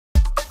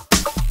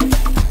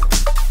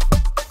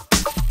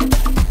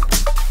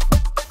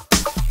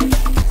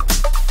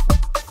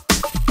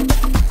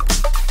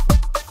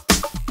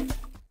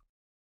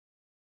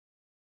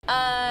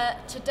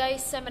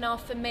seminar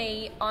for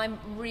me, I'm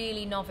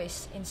really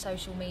novice in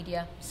social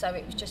media, so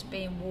it was just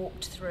being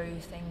walked through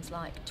things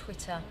like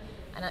Twitter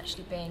and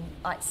actually being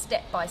like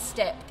step by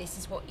step, this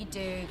is what you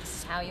do, this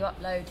is how you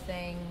upload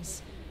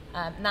things.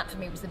 And that for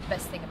me was the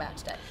best thing about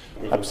today.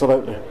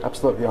 Absolutely,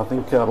 absolutely. I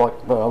think like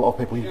a lot of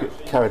people, you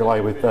get carried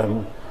away with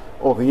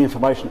all the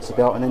information it's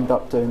about and end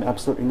up doing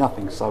absolutely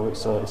nothing. So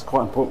it's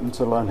quite important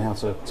to learn how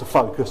to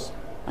focus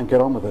and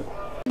get on with it.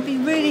 It's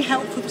been really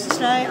helpful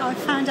today. I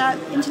found out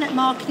internet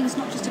marketing is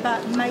not just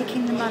about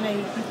making the money.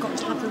 You've got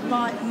to have the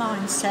right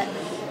mindset.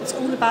 It's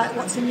all about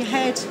what's in your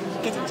head,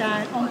 get it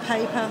down on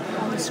paper,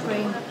 on the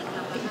screen,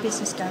 get your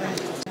business going.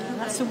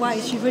 That's the way.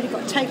 So you've really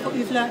got to take what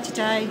you've learnt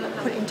today,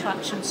 put it into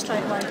action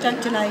straight away.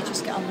 Don't delay,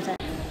 just get on with it.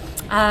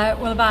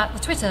 Well, about the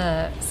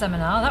Twitter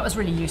seminar, that was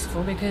really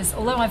useful because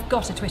although I've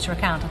got a Twitter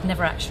account, I've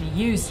never actually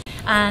used it.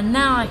 And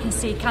now I can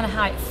see kind of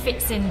how it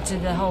fits into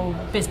the whole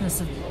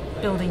business of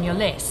building your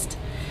list.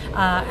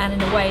 And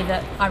in a way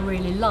that I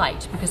really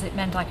liked, because it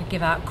meant I could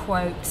give out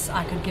quotes,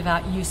 I could give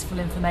out useful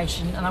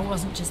information, and I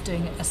wasn't just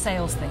doing a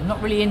sales thing. I'm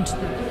not really into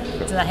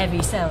the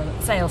heavy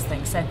sales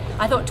thing, so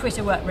I thought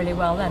Twitter worked really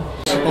well then.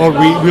 Or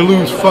we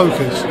lose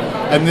focus,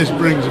 and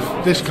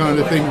this kind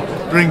of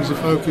thing brings the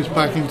focus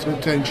back into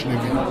attention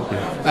again,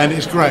 and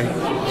it's great.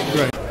 It's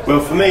great.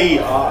 Well, for me,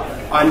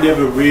 I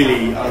never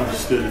really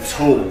understood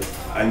at all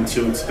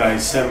until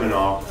today's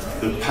seminar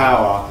the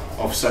power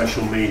of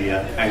social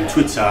media and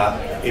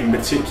Twitter in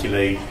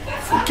particular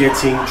for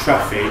getting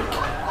traffic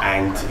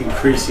and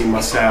increasing my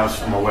sales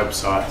for my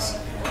websites.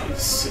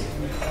 It's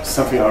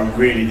something I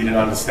really didn't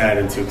understand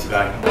until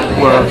today.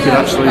 Where I could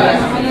actually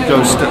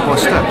go step by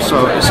step,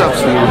 so it's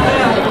absolutely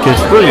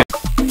good. Brilliant.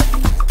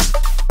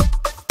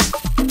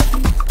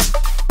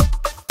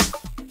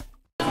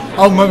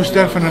 Oh, most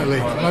definitely,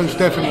 most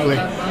definitely.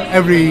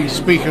 Every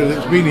speaker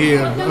that's been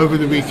here over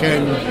the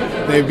weekend,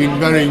 they've been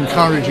very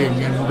encouraging,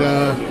 and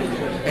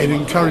it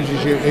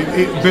encourages you,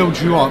 it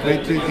builds you up,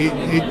 it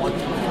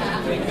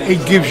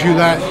gives you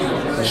that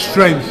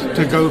strength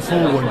to go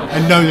forward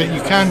and know that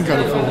you can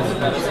go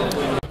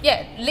forward.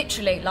 Yeah,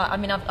 literally, like, I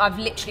mean, I've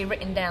literally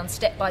written down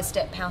step by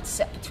step how to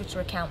set up a Twitter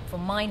account for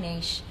my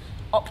niche,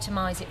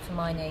 optimise it for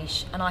my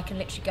niche, and I can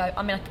literally go,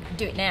 I mean, I could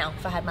do it now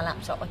if I had my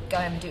laptop, I could go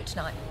home and do it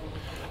tonight.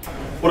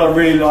 What I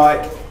really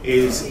like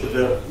is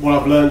that what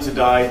I've learned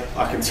today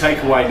I can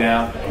take away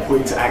now and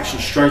put into action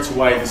straight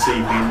away this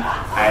evening,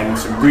 and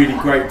some really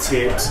great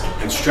tips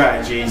and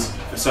strategies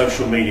for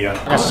social media.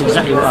 That's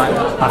exactly right.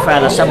 I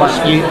found there's so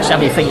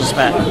many things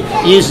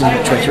about using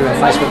Twitter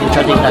and Facebook which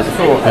I didn't know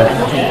before.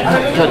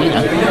 God, you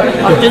know,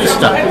 I do this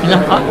stuff, you know,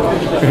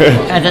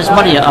 and there's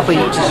money I'll be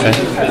just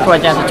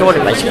right down the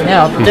toilet basically.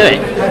 Now I'll do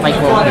it, make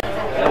more money.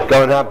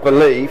 Go and have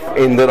belief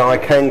in that I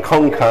can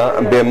conquer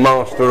and be a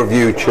master of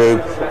YouTube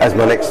as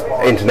my next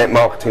internet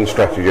marketing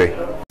strategy.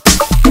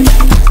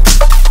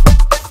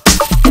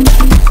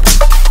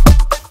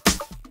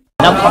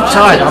 I'm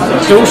tired, I'm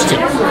exhausted.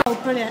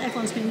 Oh, brilliant.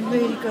 Everyone's been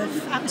really good.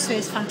 The atmosphere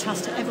is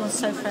fantastic. Everyone's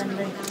so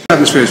friendly. The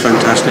atmosphere is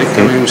fantastic.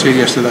 I mean, we was here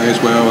yesterday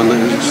as well, and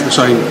it's the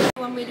same.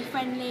 Everyone really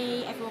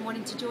friendly, everyone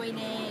wanting to join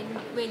in,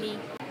 really,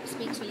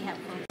 speaks really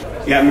helpful.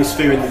 The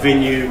atmosphere in the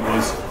venue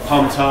was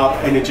pumped up,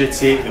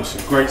 energetic, there were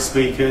some great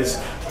speakers,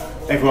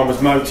 everyone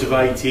was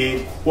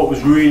motivated. What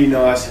was really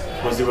nice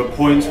was there were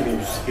points when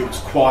it was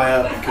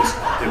quiet because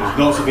there was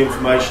lots of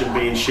information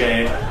being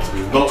shared, so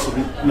there was lots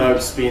of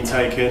notes being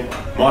taken.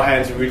 My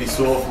hands are really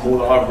sore from all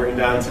that I've written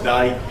down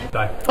today.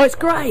 Oh, it's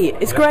great.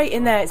 It's great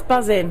in there. It's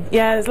buzzing.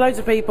 Yeah, there's loads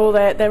of people.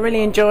 They're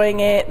really enjoying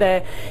it.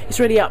 It's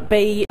really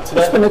upbeat.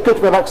 It's been a good,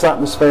 relaxed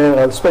atmosphere.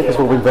 The speakers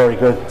have all been very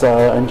good,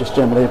 and just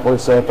generally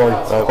everybody's very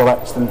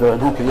relaxed and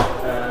happy.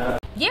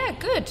 Yeah,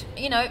 good.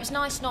 You know, it was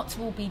nice not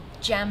to all be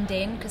jammed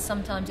in, because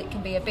sometimes it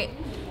can be a bit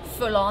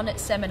full on at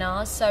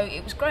seminars, so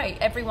it was great.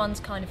 Everyone's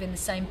kind of in the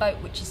same boat,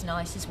 which is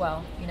nice as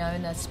well, you know,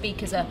 and the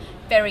speakers are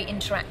very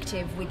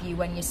interactive with you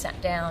when you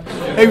sat down.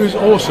 It was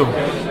awesome,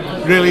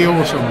 really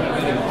awesome.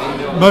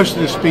 Most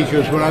of the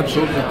speakers were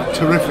absolutely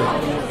terrific,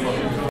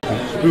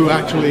 who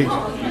actually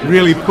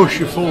really push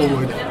you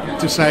forward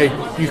to say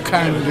you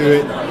can do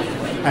it,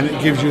 and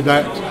it gives you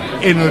that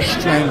inner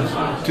strength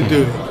to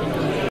do it.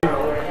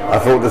 I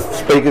thought the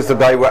speakers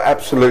today were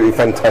absolutely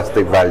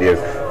fantastic value.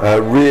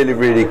 Really,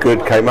 really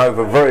good, came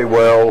over very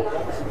well,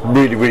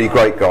 really, really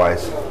great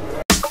guys.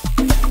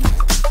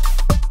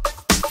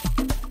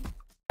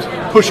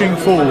 Pushing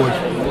forward,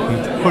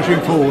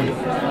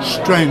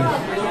 strength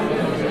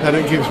that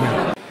it gives me.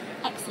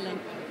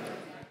 Excellent.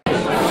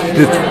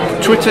 The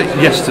Twitter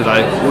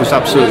yesterday was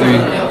absolutely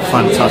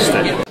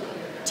fantastic.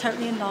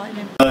 Totally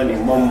enlightening.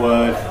 In one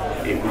word,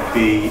 it would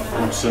be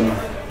awesome.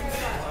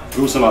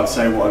 We also like to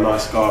say what a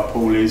nice guy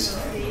Paul is,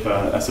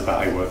 but that's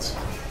about 8 words.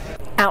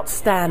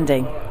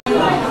 Outstanding.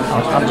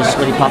 I'm just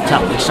really pumped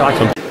up,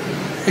 excited.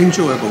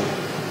 Enjoyable.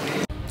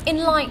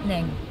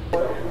 Enlightening.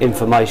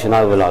 Information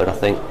overload, I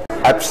think.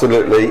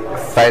 Absolutely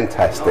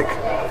fantastic.